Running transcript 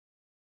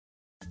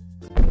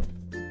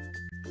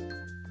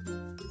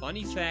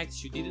Funny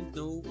facts you didn't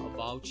know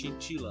about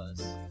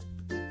chinchillas.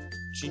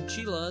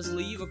 Chinchillas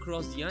live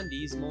across the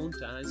Andes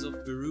mountains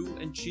of Peru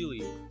and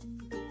Chile.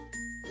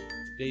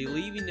 They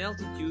live in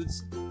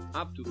altitudes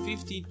up to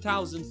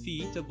 15,000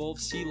 feet above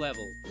sea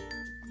level.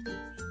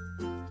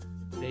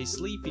 They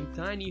sleep in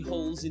tiny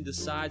holes in the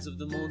sides of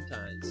the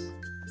mountains.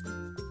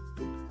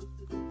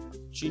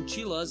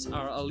 Chinchillas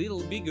are a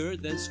little bigger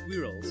than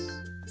squirrels.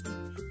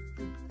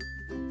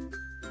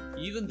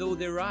 Even though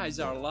their eyes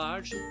are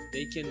large,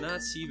 they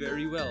cannot see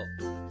very well.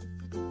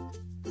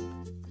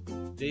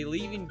 They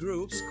live in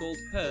groups called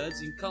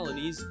herds in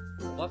colonies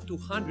of up to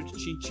 100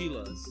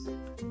 chinchillas.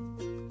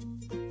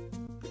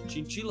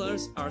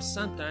 Chinchillas are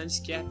sometimes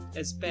kept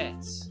as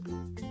pets.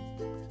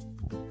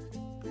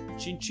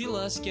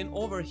 Chinchillas can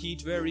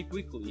overheat very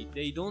quickly.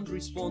 They don't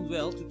respond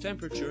well to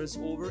temperatures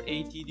over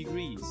 80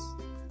 degrees.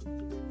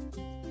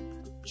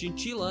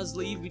 Chinchillas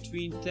live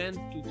between 10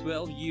 to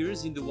 12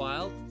 years in the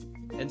wild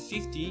and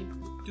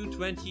 15 to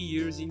 20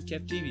 years in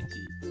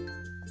captivity.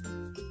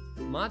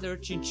 Mother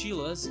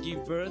chinchillas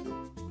give birth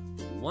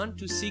to 1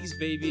 to 6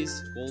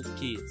 babies called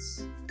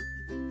kids.